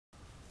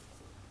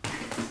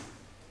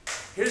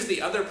Here's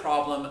the other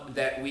problem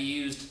that we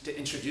used to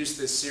introduce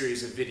this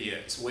series of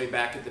videos, way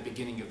back at the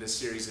beginning of this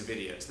series of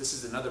videos. This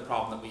is another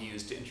problem that we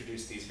used to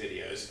introduce these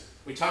videos.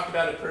 We talked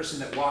about a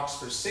person that walks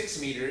for 6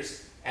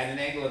 meters at an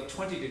angle of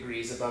 20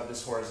 degrees above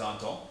this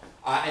horizontal,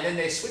 and then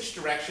they switch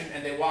direction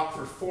and they walk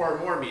for 4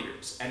 more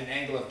meters at an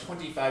angle of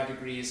 25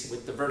 degrees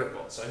with the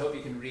vertical. So I hope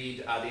you can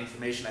read the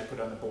information I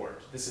put on the board.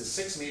 This is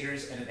 6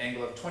 meters at an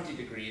angle of 20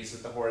 degrees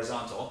with the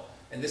horizontal,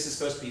 and this is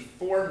supposed to be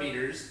 4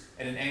 meters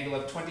at an angle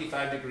of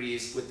 25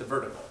 degrees with the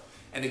vertical.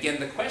 And again,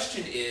 the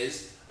question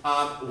is,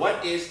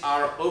 what is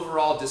our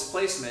overall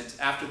displacement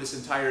after this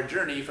entire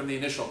journey from the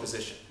initial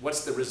position?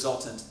 What's the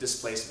resultant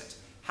displacement?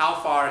 How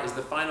far is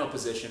the final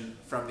position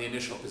from the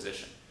initial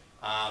position?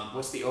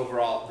 What's the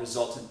overall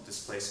resultant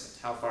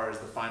displacement? How far is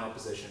the final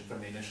position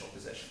from the initial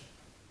position?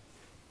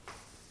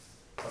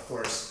 Of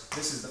course,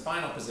 this is the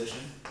final position,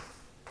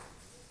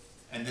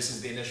 and this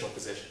is the initial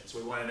position. So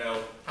we want to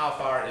know how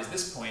far is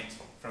this point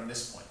from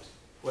this point?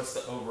 What's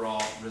the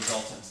overall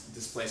resultant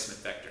displacement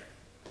vector?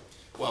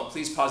 Well,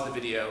 please pause the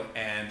video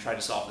and try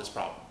to solve this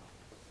problem.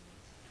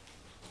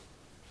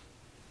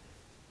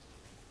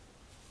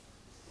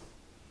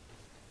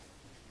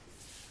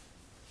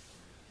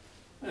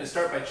 I'm going to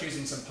start by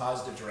choosing some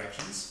positive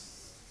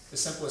directions. The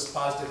simplest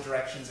positive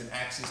directions and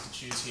axes to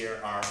choose here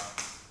are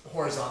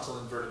horizontal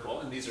and vertical,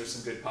 and these are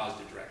some good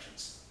positive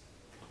directions.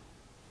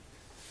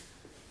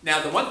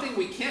 Now, the one thing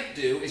we can't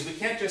do is we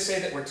can't just say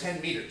that we're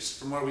 10 meters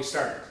from where we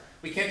started.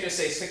 We can't just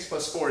say 6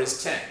 plus 4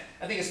 is 10.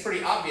 I think it's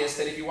pretty obvious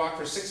that if you walk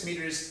for 6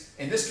 meters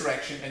in this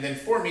direction and then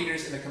 4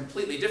 meters in a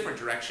completely different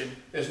direction,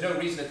 there's no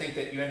reason to think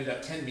that you ended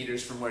up 10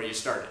 meters from where you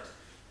started.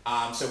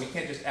 So we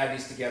can't just add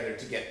these together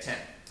to get 10.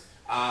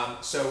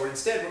 So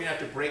instead, we're going to have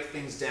to break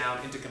things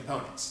down into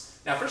components.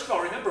 Now, first of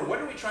all, remember, what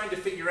are we trying to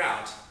figure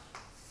out?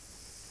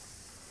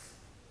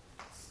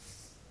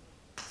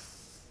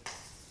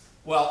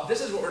 Well, this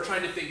is what we're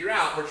trying to figure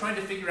out. We're trying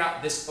to figure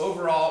out this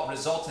overall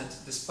resultant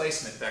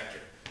displacement vector.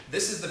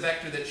 This is the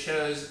vector that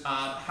shows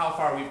how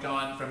far we've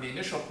gone from the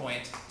initial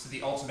point to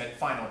the ultimate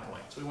final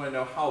point. So we want to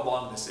know how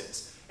long this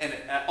is. And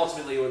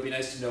ultimately, it would be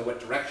nice to know what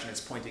direction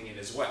it's pointing in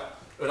as well.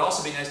 It would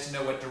also be nice to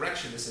know what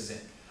direction this is in.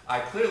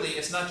 Clearly,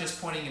 it's not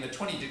just pointing in a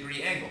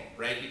 20-degree angle,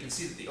 right? You can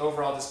see that the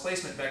overall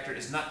displacement vector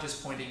is not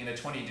just pointing in a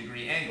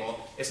 20-degree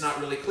angle. It's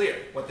not really clear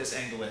what this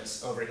angle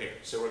is over here.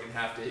 So we're going to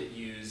have to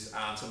use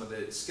some of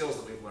the skills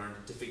that we've learned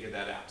to figure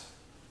that out.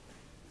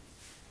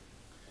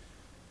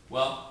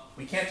 Well,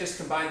 we can't just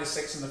combine the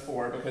 6 and the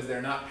 4 because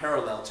they're not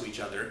parallel to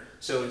each other.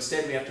 So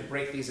instead, we have to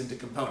break these into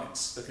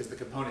components because the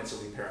components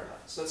will be parallel.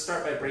 So let's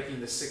start by breaking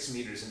the 6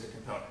 meters into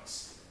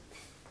components.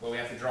 Well, we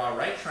have to draw a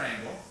right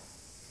triangle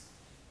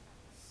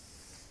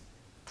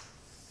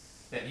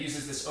that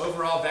uses this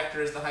overall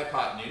vector as the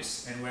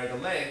hypotenuse, and where the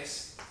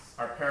legs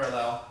are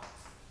parallel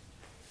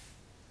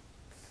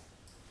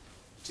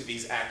to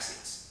these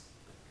axes.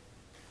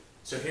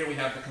 So here we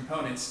have the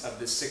components of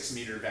this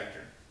 6-meter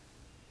vector.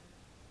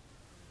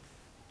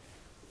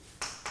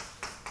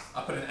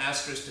 I'll put an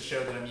asterisk to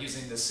show that I'm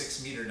using the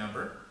 6-meter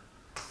number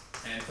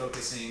and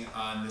focusing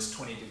on this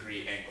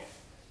 20-degree angle.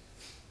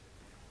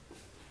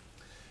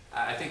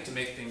 I think to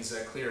make things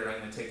clearer, I'm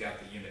going to take out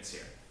the units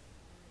here.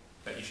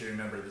 But you should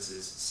remember this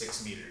is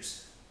 6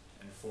 meters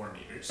and 4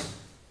 meters.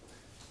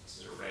 This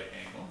is a right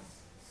angle.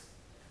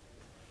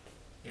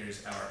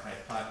 Here's our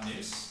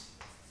hypotenuse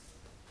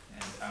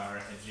and our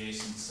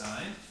adjacent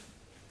side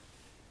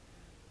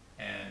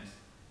and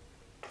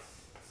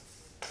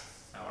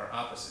our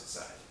opposite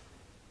side.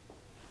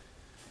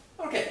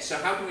 Okay, so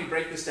how can we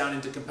break this down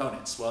into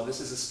components? Well,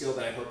 this is a skill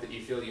that I hope that you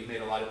feel you've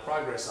made a lot of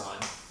progress on.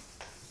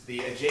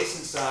 The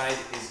adjacent side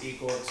is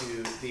equal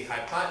to the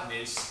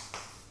hypotenuse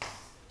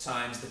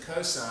times the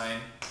cosine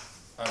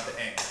of the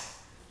angle.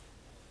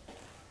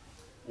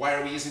 Why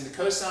are we using the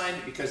cosine?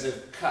 Because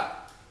of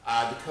cut.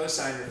 The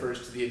cosine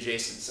refers to the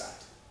adjacent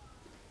side.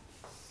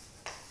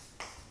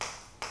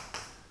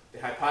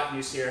 The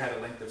hypotenuse here had a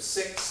length of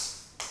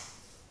 6.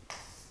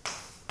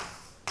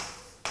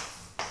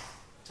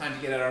 Time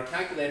to get out our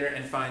calculator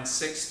and find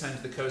 6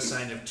 times the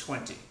cosine of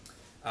 20.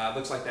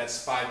 Looks like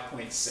that's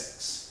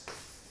 5.6.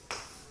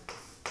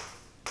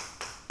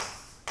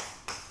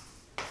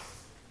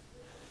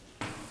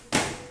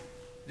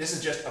 This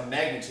is just a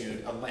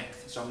magnitude, a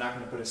length, so I'm not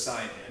going to put a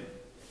sign in.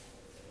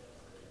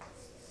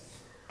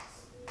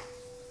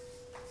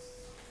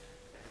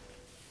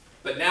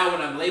 But now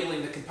when I'm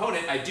labeling the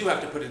component, I do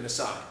have to put in the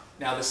sign.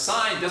 Now the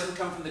sign doesn't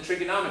come from the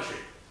trigonometry.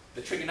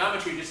 The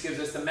trigonometry just gives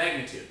us the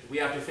magnitude. We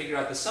have to figure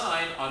out the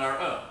sign on our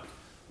own.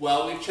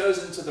 Well, we've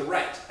chosen to the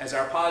right as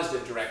our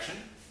positive direction,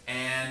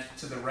 and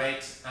to the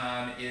right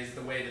is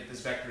the way that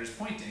this vector is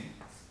pointing,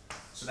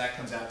 so that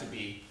comes out to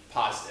be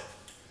positive.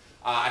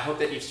 I hope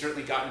that you've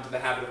certainly gotten into the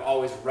habit of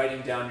always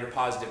writing down your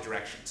positive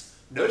directions.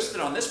 Notice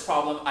that on this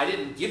problem, I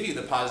didn't give you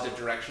the positive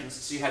directions,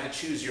 so you had to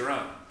choose your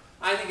own.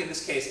 I think in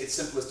this case, it's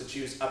simplest to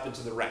choose up and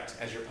to the right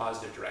as your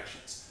positive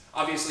directions.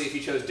 Obviously, if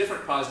you chose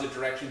different positive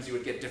directions, you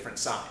would get different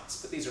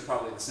signs, but these are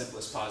probably the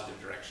simplest positive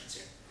directions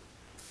here.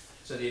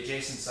 So the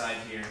adjacent side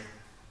here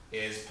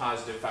is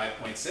positive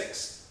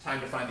 5.6. Time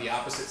to find the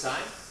opposite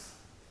side.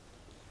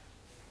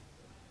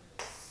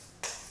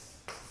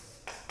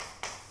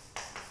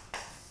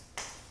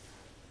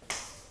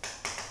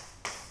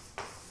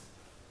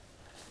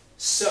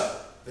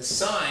 So, the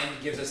sine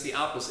gives us the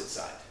opposite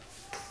side.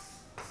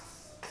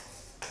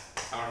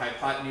 Our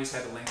hypotenuse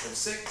had a length of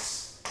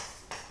 6,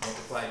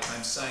 multiplied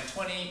times sine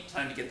 20.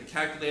 Time to get the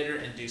calculator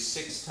and do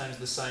 6 times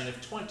the sine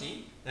of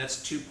 20. That's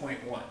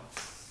 2.1.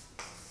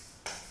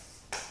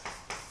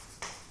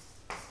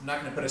 I'm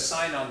not going to put a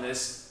sign on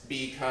this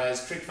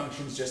because trig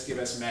functions just give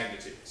us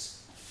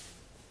magnitudes.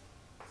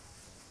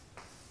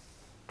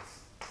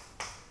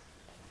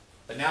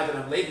 But now that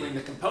I'm labeling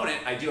the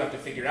component, I do have to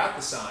figure out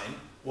the sign.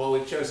 Well,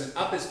 we've chosen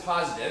up as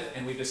positive,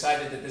 and we've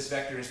decided that this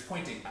vector is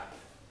pointing up.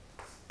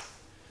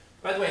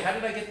 By the way, how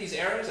did I get these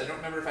arrows? I don't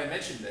remember if I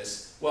mentioned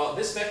this. Well,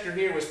 this vector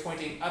here was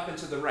pointing up and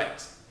to the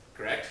right,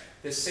 correct?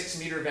 This 6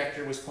 meter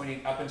vector was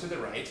pointing up and to the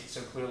right, so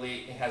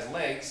clearly it has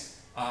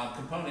legs,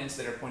 components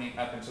that are pointing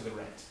up and to the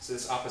right. So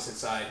this opposite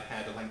side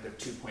had a length of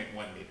 2.1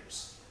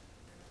 meters.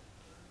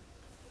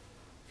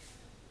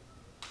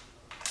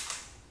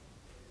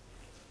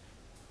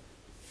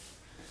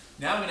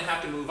 Now I'm going to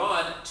have to move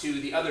on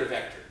to the other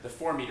vector, the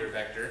 4 meter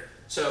vector.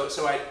 So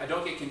I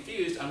don't get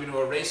confused, I'm going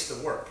to erase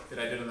the work that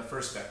I did on the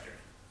first vector.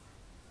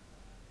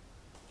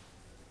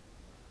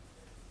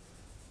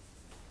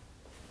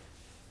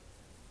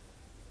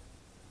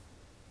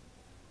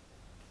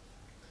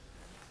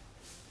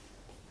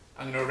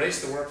 I'm going to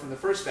erase the work from the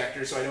first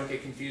vector so I don't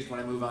get confused when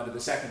I move on to the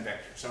second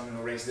vector. So I'm going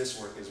to erase this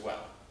work as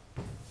well.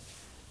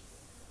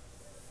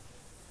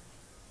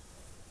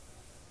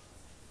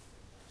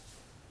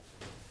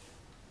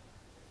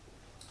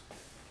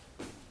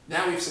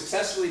 Now we've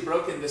successfully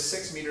broken this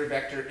 6 meter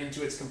vector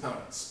into its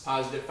components,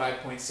 positive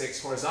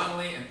 5.6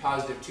 horizontally and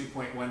positive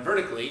 2.1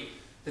 vertically.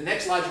 The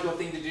next logical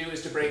thing to do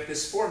is to break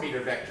this 4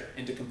 meter vector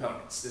into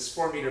components, this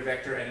 4 meter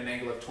vector at an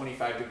angle of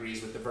 25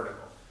 degrees with the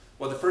vertical.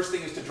 Well, the first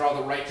thing is to draw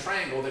the right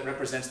triangle that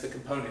represents the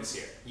components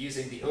here,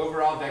 using the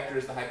overall vector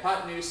as the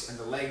hypotenuse, and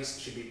the legs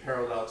should be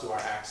parallel to our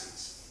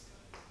axes.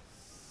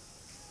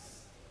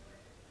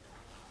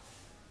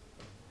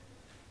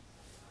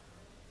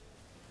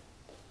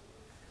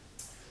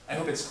 I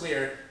hope it's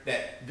clear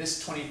that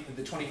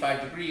the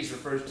 25 degrees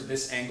refers to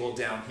this angle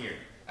down here.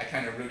 I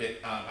kind of wrote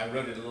it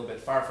a little bit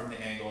far from the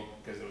angle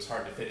because it was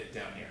hard to fit it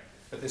down here.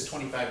 But this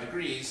 25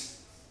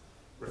 degrees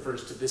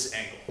refers to this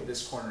angle,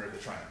 this corner of the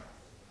triangle.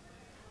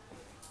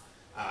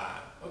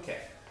 Okay.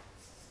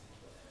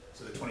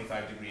 So the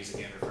 25 degrees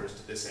again refers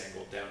to this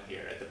angle down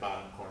here at the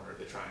bottom corner of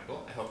the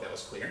triangle. I hope that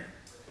was clear.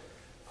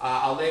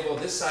 I'll label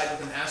this side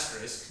with an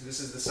asterisk. This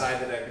is the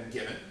side that I've been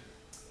given.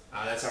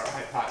 That's our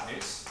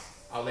hypotenuse.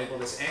 I'll label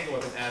this angle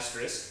with an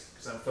asterisk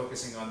because I'm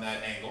focusing on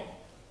that angle.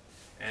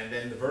 And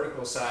then the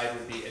vertical side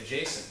would be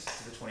adjacent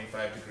to the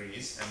 25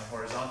 degrees, and the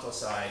horizontal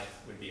side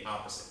would be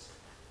opposite.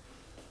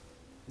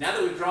 Now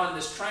that we've drawn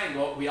this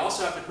triangle, we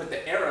also have to put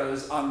the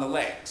arrows on the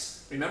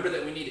legs. Remember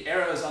that we need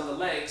arrows on the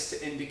legs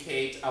to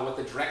indicate what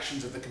the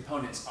directions of the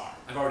components are.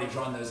 I've already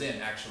drawn those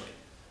in, actually.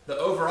 The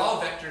overall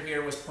vector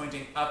here was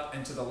pointing up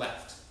and to the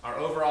left. Our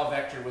overall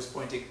vector was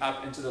pointing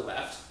up and to the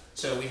left.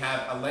 So we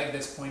have a leg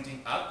that's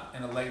pointing up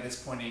and a leg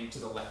that's pointing to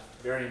the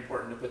left. Very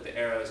important to put the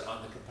arrows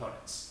on the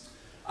components.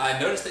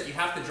 Notice that you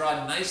have to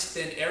draw nice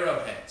thin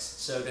arrowheads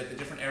so that the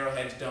different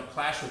arrowheads don't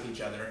clash with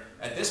each other.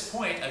 At this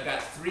point, I've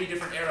got 3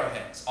 different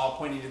arrowheads, all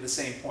pointing to the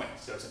same point.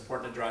 So it's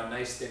important to draw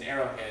nice thin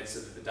arrowheads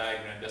so that the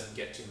diagram doesn't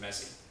get too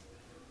messy.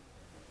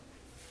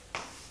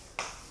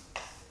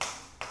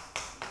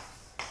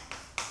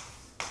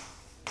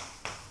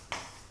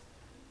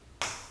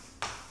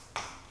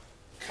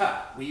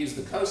 Cut. We use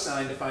the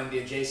cosine to find the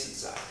adjacent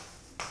side.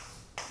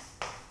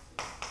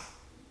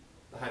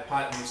 The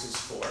hypotenuse is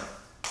 4.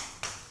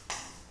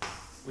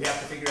 We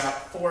have to figure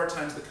out 4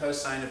 times the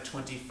cosine of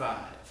 25.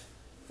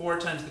 4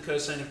 times the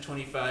cosine of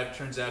 25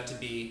 turns out to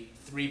be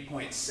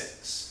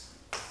 3.6.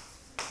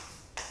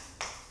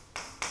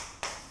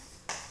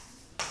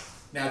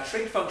 Now,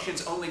 trig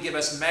functions only give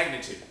us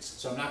magnitudes,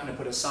 so I'm not going to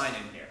put a sign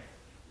in here.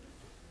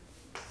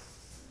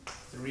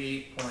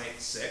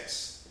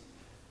 3.6.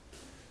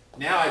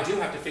 Now I do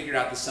have to figure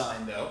out the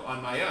sign, though,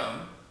 on my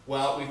own.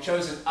 Well, we've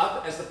chosen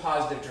up as the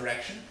positive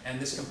direction, and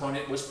this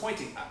component was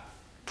pointing up.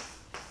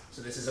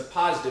 So this is a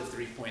positive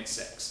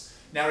 3.6.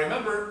 Now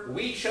remember,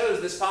 we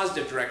chose this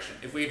positive direction.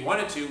 If we had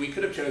wanted to, we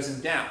could have chosen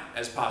down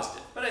as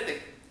positive. But I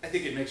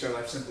think it makes our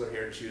life simpler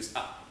here to choose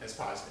up as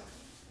positive.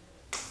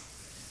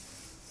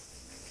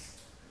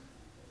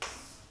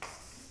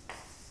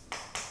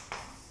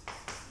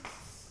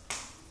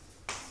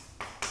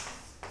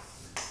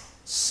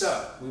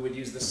 So we would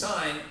use the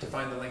sine to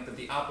find the length of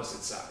the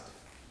opposite side.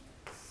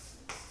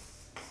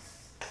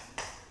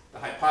 The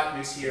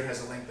hypotenuse here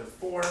has a length of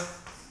 4.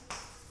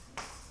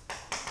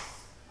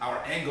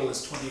 Our angle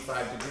is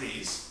 25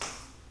 degrees.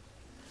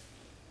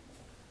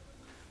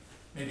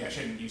 Maybe I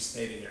shouldn't use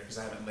theta here because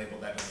I haven't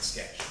labeled that in the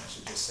sketch. I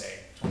should just say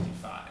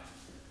 25.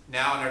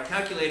 Now in our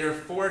calculator,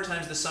 4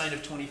 times the sine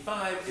of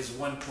 25 is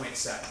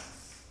 1.7.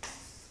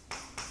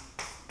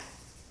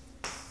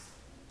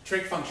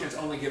 trig functions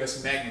only give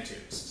us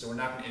magnitudes, so we're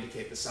not going to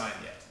indicate the sign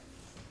yet.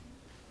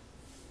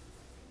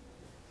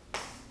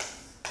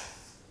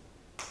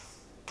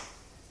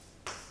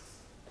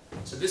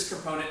 So this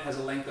component has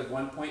a length of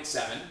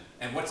 1.7,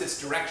 and what's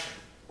its direction?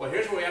 Well,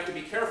 here's where we have to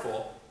be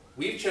careful.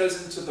 We've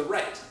chosen to the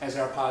right as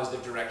our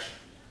positive direction,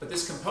 but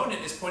this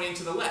component is pointing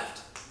to the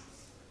left.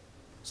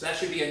 So that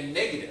should be a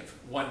negative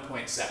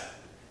 1.7.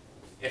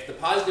 If the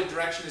positive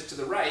direction is to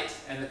the right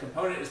and the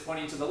component is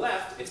pointing to the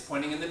left, it's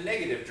pointing in the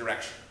negative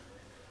direction.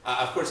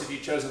 Of course, if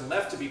you'd chosen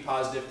left to be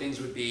positive, things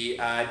would be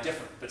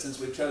different. But since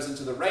we've chosen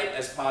to the right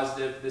as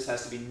positive, this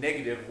has to be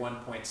negative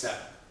 1.7.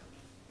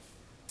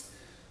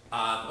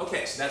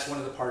 Okay, so that's one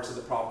of the parts of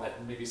the problem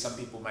that maybe some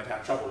people might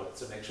have trouble with,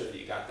 so make sure that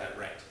you got that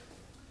right.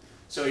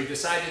 So we've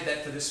decided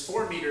that for this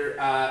 4-meter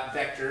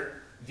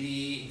vector,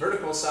 the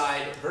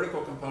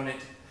vertical component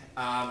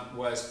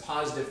was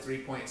positive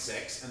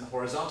 3.6, and the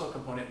horizontal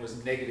component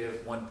was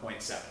negative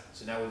 1.7.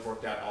 So now we've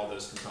worked out all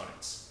those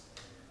components.